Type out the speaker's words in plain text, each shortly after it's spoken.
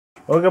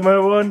Welcome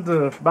everyone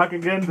back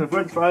again to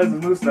French Fries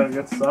and Moose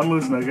Nuggets. I'm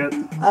Moose Nugget.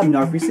 I'm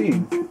Narfy.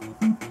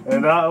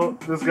 And now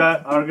this guy,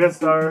 our guest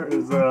star,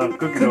 is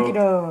Cookie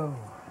Dough.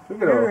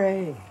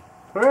 Hooray!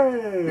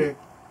 Hooray!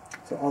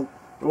 So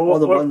all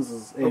the ones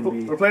is A and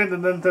B. We're playing the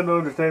Nintendo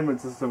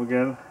Entertainment System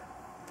again.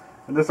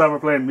 And this time we're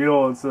playing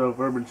Mule instead of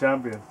Urban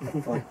Champion.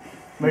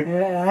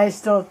 I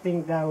still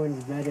think that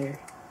one's better.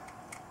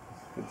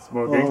 It's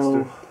more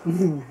gangster.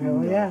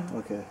 Hell yeah.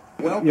 Okay.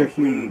 Well, you're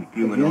human.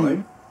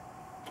 Humanoid.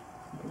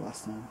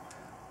 Last time.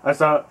 I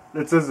saw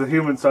it says the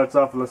human starts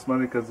off with less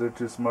money because they're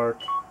too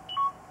smart.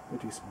 They're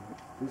too smart.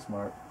 Too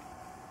smart.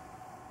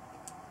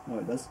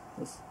 No, that's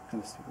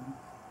kind of stupid.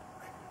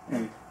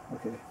 And,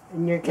 okay.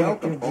 And your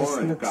character Welcome, just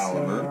Orange looks so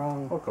Gulliver.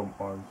 wrong. Welcome,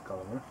 Orange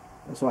Gulliver.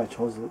 That's why I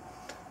chose it.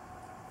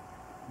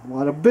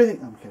 What a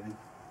bit. I'm kidding.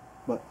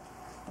 But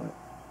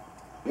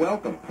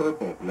Welcome,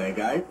 Purple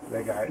Leg-Eye.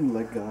 That guy.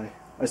 leg guy.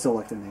 I still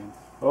like the name.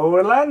 Oh,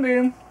 we're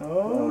landing.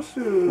 Oh,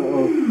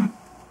 shoot.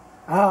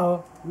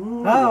 Oh.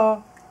 Ooh.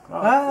 Oh.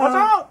 Watch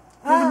out!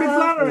 There's a big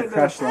ladder right there.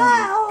 Crash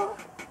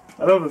landing.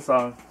 I love the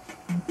song.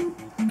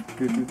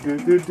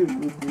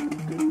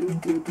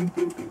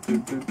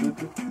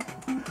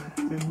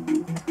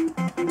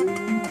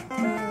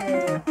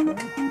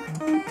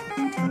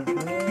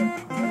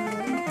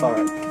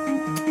 Alright.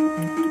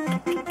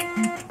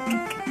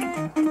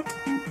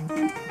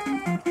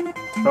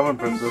 Someone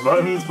press the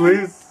buttons,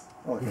 please.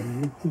 Okay.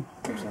 I'm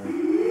sorry.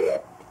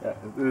 Yeah,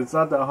 it's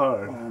not that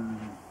hard.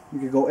 You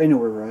could go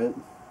anywhere, right?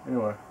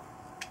 Anyway.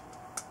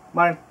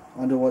 Mine.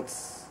 Wonder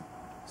what's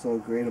so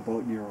great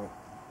about Nero.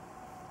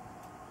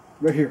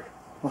 Right here.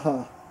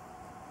 Haha.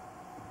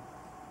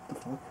 The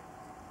fuck?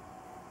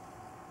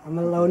 I'm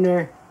a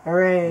loner.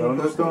 Hooray. Loner.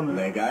 Purple Stoner.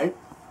 Leg-Eye.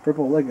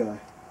 Purple leg guy.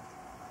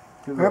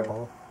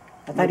 Purple.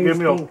 I thought he Give was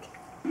me a- pink.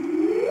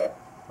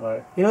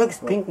 Alright. He looks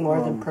pink more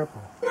than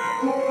purple.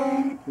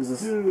 Is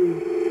this?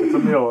 It's a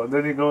meal.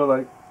 Then you go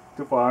like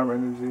to farm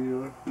energy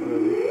or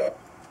whatever.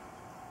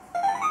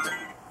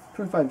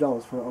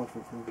 $25 for an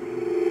outfit.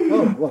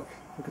 Oh,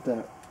 look at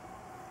that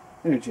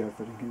energy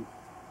outfit again.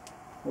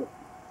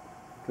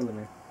 Killing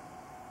me.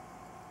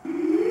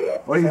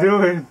 What are you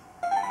doing?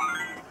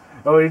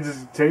 Oh, he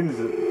just changed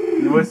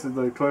it. You wasted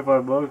like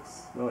 $25.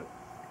 Oh,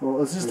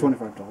 Well, it's just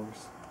 $25.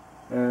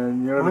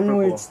 and you're the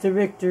Onwards purple. to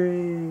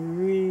victory.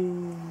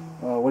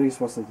 What are you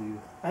supposed to do?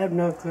 I have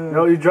no clue.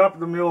 No, you drop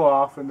the mule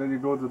off and then you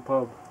go to the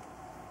pub.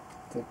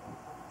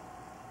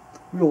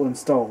 Mule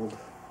installed.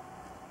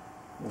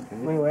 Okay.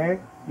 Wait, where?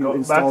 You Go back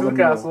install to the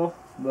mule. castle,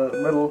 the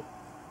middle.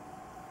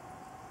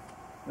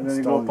 And then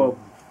you go Installing.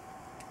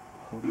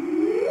 pub.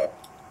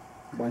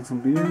 Buying some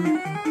beer.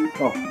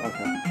 Oh,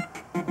 okay.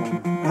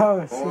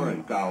 Oh, sweet.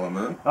 Orange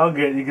Gulliver. I'll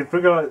get you can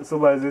figure out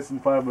Civilization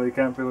 5, but you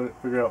can't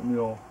figure out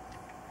Mule.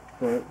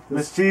 But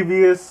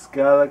Mischievous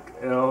Gallic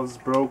elves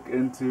broke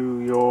into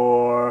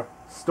your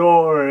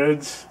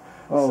storage.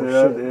 Oh,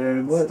 said shit.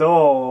 and What?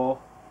 stole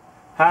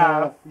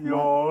half Half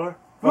your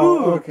food.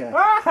 Oh, okay.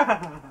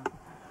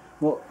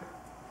 Well,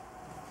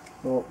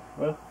 Well?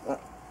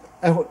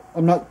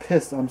 I'm not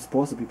pissed. I'm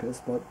supposed to be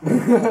pissed, but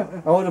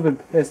I would have been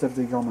pissed if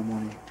they got my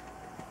money.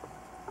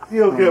 You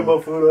don't care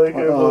about food, I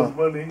care about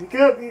money. You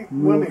can't eat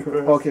money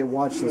first. Okay,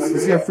 watch this.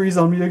 He's gonna freeze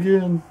on me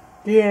again.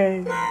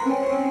 Yay.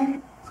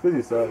 It's good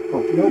you suck.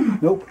 Oh,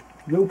 nope.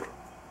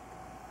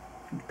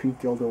 Pink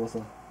dildo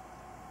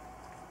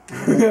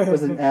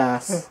was an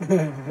ass.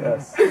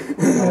 Yes.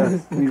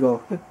 Yes. Here you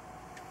go.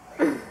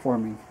 For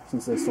me,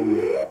 since they stole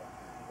me.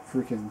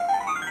 Freaking.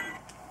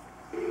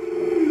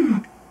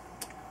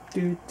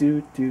 Do.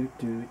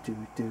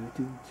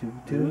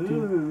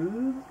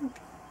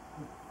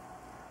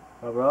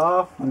 Rub it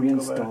off. I'm gonna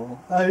install.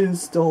 I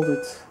installed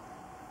it.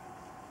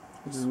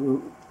 Which is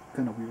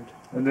kind of weird.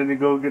 And then you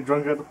go get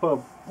drunk at the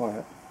pub.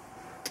 Alright.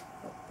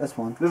 That's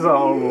fun. This is a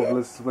horrible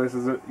list of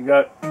places. You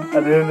got, at the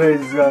end of the day, you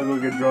just gotta go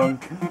get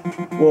drunk.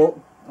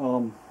 Well,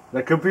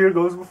 The computer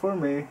goes before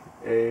me.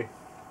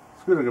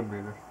 Screw the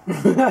computer.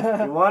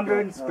 You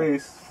wander in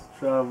space,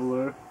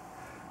 traveler.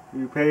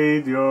 You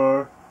paid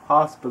your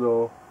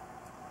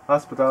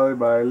hospitality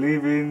by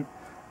leaving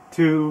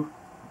 2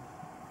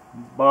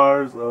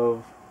 bars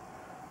of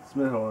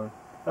Smithhorn.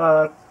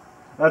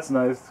 That's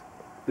nice.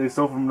 They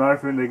stole from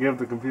Narfy and they gave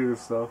the computer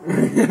stuff.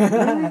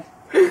 Yeah.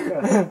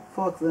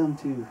 fuck them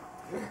too.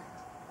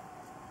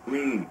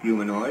 Green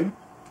Humanoid.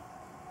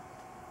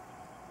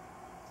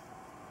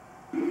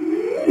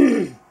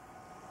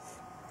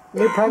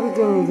 They're probably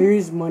gonna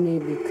lose money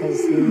because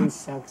human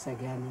sucks at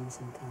gambling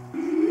sometimes.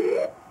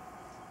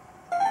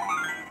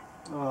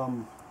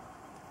 I'm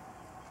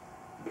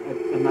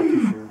not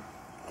too sure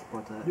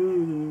about that.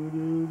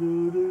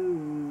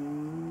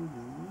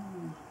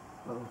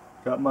 Oh.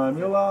 Got my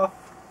mule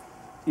off.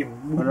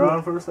 Run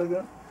around for a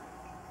second.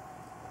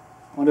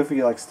 I wonder if we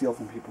could like steal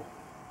from people.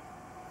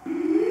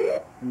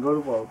 And go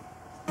to pub.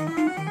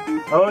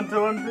 I won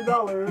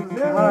 $200.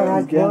 Yeah. Oh,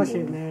 that's gamble.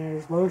 bullshit, man.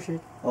 It's bullshit.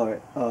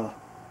 Alright,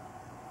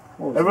 what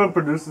was Everyone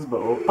produces,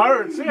 but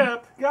pirate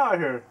ship, get out of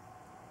here.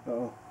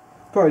 that?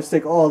 Probably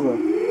take all the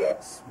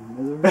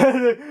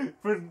smithers.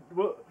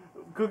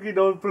 Cookie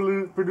Dough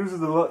produces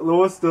the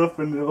lowest stuff,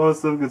 and the lowest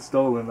stuff gets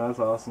stolen. That's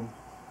awesome.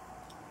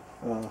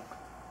 Alright.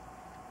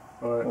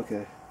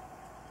 Okay.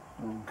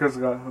 Chris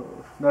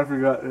Narfy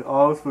got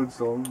all his food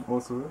stolen,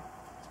 most of it.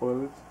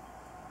 Spoilers.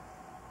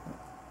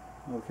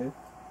 Okay.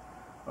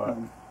 Alright.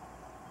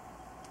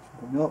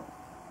 Going up.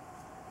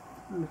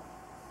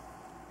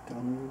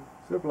 Down.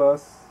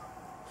 Surplus.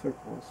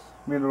 Surplus.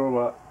 Me and the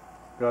robot.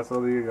 Got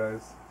all of you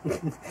guys.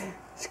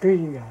 Screw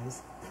you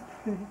guys.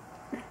 I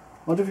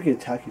wonder if we can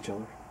attack each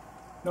other.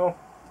 No.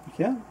 You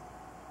can't?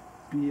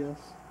 BS.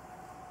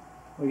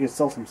 We can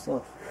sell some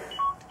stuff.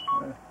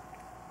 Yeah.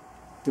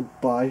 To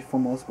buy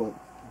from us, but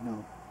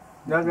no.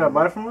 Y'all gotta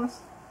buy from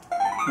us?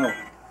 No.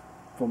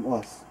 From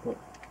us, but...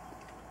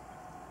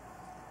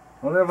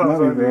 I wonder if Come I'm at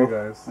me, talking to you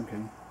bro. guys. I'm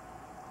kidding.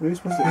 What are we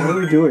supposed to... What are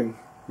we doing?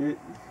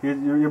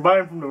 You're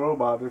buying from the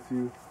robot if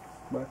you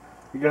buy.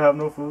 You can have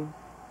no food.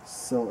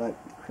 Sell at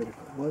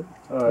critical. What?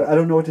 Alright. I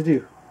don't know what to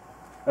do.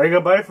 Are you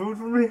gonna buy food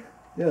from me?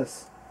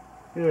 Yes.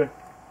 Yeah.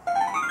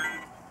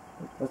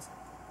 That's...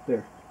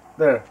 There.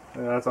 There.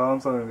 Yeah, that's all I'm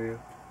selling to you.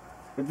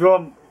 If you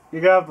want, you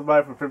gotta have to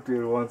buy for 50 if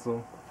you want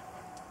some.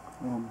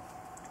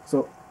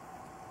 So...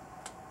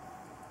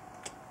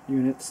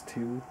 Units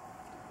 2.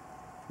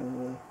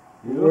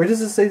 Where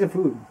does it say the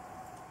food?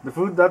 The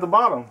food's at the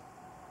bottom.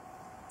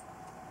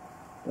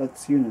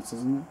 That's units,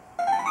 isn't it?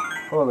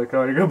 Holy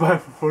cow, you're gonna buy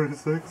for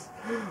 46?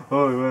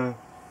 Holy man.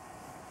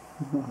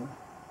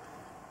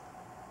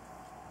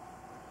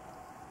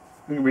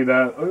 Look at me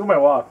down. Look at my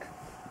walk.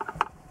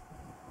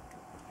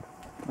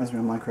 Reminds me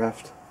of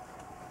Minecraft.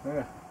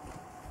 Yeah.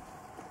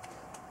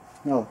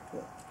 No,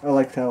 I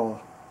liked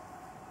how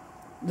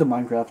the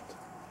Minecraft,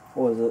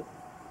 what was it?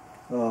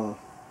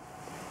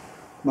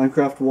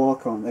 Minecraft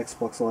Walk on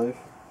Xbox Live.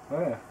 Oh,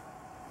 yeah.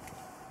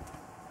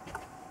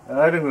 And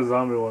I think the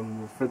zombie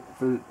one fit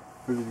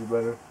you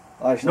better.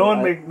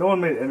 Actually, No one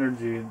made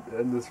energy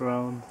in this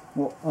round.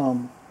 Well,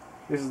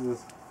 This is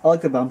this. I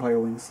like the vampire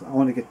wings. I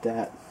want to get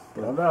that.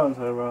 But Yeah, that one's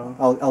high round.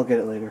 I'll get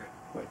it later.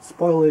 Right,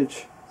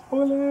 spoilage.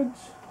 Spoilage.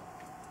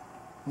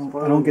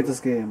 I don't get this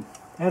game.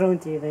 I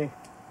don't either.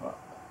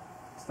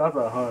 It's not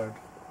that hard.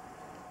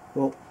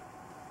 Well,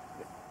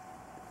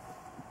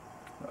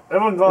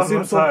 Everyone it goes on seems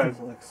one so side,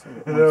 complex.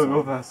 and then it'll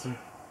go faster.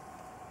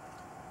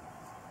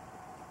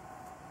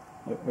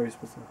 What are you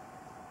supposed to?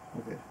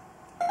 Okay.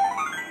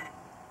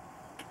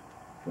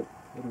 What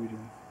are we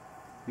doing?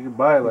 You can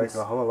buy like Yes.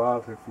 a whole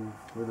lot if you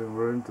really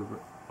were into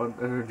the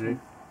energy.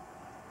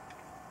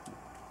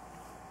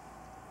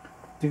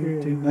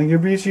 I'm gonna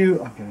beat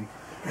you. I'm kidding.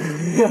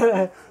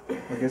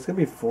 Okay, it's gonna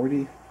be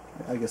 40.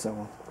 I guess I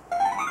will.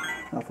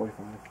 Not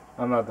 45.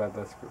 I'm not that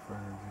desperate for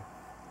energy.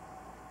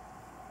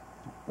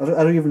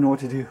 I don't even know what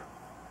to do.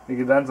 You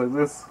can dance like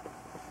this.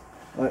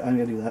 I'm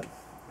gonna do that.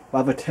 I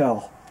have a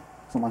tail.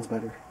 Someone's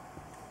better.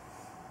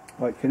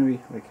 Alright, can we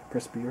like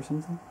press B or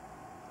something?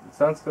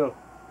 Stand still.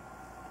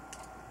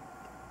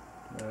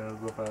 Yeah, it'll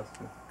go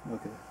faster.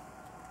 Okay.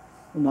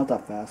 Well, not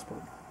that fast,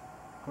 but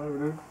Whatever,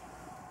 dude.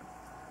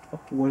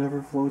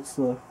 whatever floats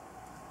the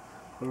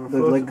Whatever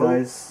leg floats the boat.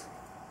 guys.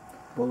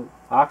 Boat.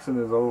 Auction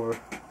is over.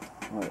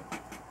 Alright.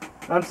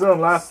 I'm still in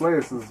last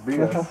place. This is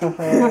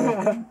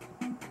BS.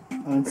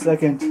 And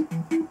second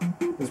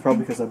is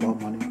probably because I bought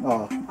money.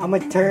 Oh, I'm a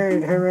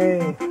turd, hooray!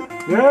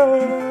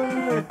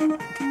 Yay!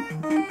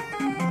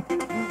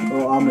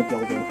 oh, I'm a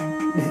dildo.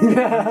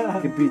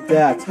 You can beat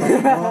that.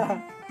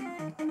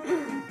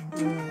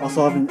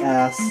 Also have an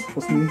ass.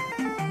 What's me?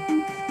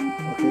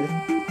 Okay.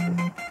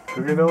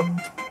 Cookie dough?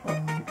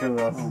 You killed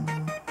us.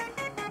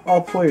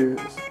 All players.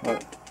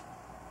 Alright.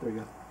 There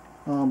you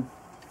go.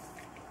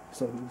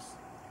 So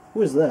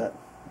who is that?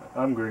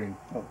 I'm green.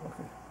 Oh,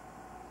 okay.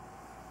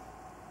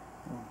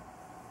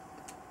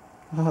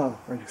 Haha,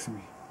 right next to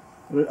me.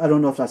 I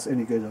don't know if that's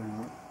any good or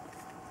not.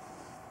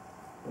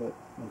 But,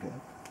 okay.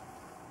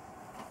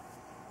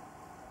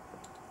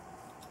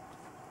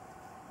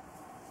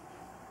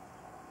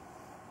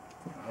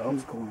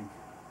 Who's going?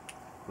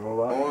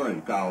 Robot.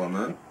 Orange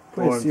column.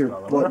 Press Orange your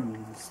color.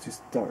 buttons to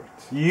start.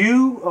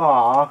 You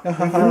are.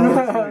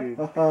 Haha.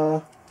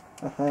 Haha.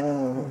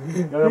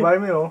 You gotta buy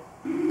me all.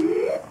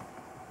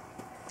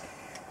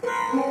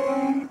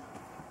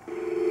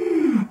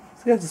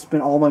 I have to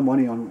spend all my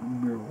money on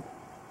Mule.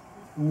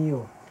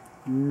 Mule.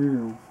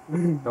 Mule.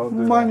 Don't do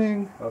that.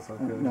 Mining. That's not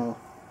good. No.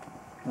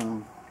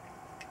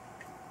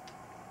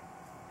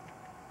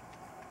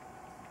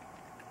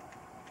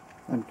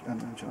 I'm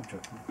joking.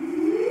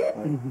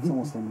 Right, it's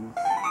almost 10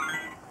 minutes.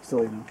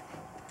 Still, you know.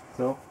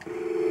 So,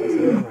 that's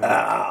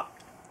it.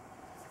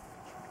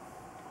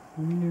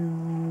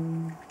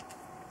 Mule.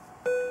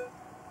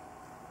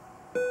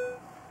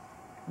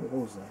 What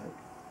was that?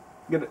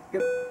 Get it.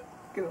 Get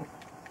him.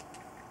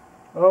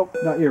 Oh,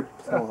 Not your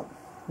plot.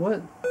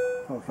 What?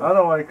 Okay. I don't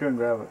know why you couldn't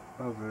grab it.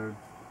 That was weird.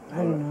 I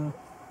don't know.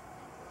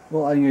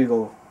 Well, I'm gonna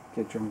go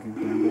get drunk and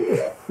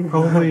gamble.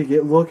 Probably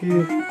get lucky.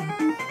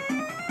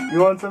 You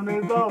want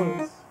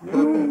 $78?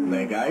 Purple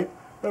leg eye.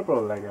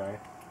 Purple leg guy.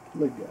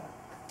 Look at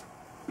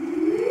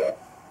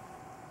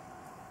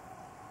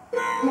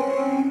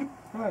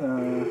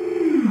Hello.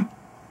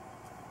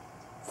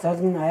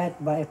 Doesn't add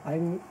by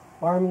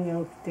farming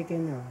out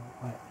chicken or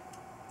what?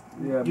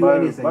 Yeah, Do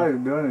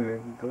anything. do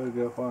anything. Go to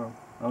get a farm.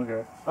 I don't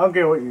care. I don't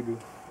care what you do.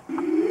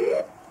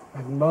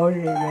 Like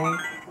bullshit, man.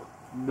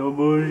 No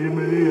bullshit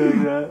me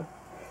like that.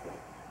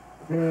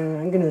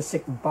 I'm gonna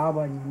sick Bob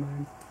on you,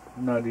 man.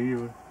 Not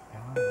even.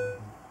 Yeah.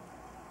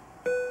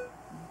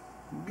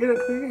 Get it,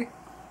 Cookie.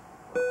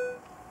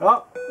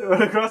 Oh, you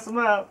went across the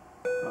map.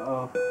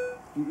 Uh-oh.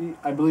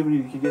 I believe in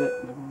you. You can get it.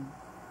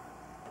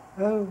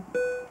 Oh.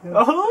 No.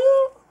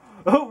 Oh,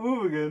 oh,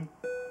 move again.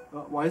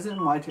 Why is it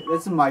in my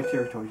that's in my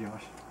territory,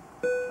 Josh.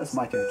 That's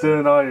my territory.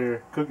 Sending all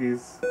your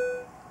cookies.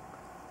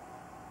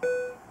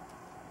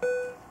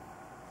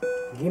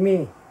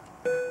 Gimme.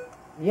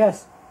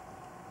 Yes.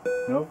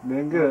 Nope,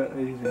 didn't get it.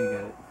 You didn't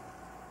get it.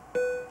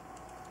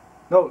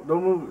 No,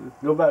 don't move.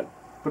 Go back.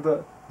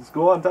 Just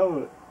go on top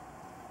of it.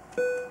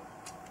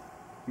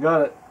 You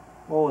got it.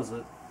 What was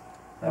it?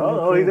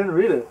 Oh, he didn't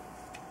read it.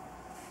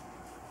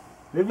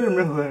 Maybe in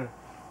the middle there.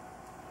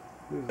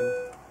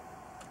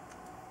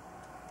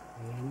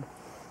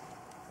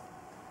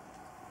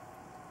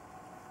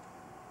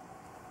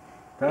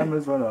 Time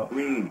has run out.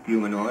 Green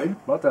humanoid.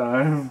 About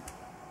time.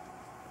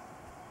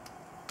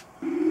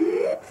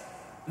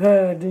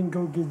 I didn't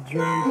go get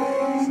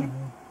drunk.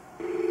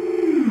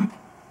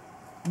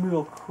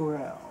 Mule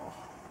corral.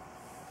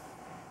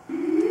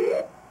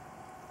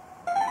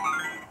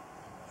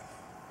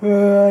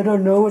 I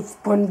don't know what's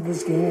the point of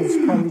this game. It's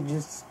probably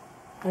just,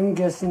 I'm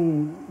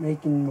guessing,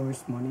 making more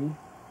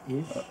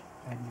money-ish. I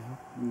don't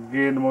know.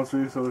 Gain the most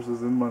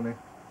resources and money.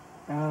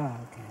 Ah,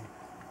 okay.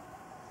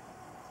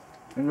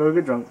 And go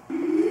get drunk.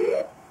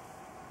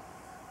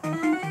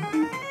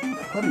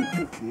 Honey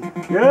cookie.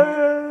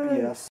 Yay! Yes.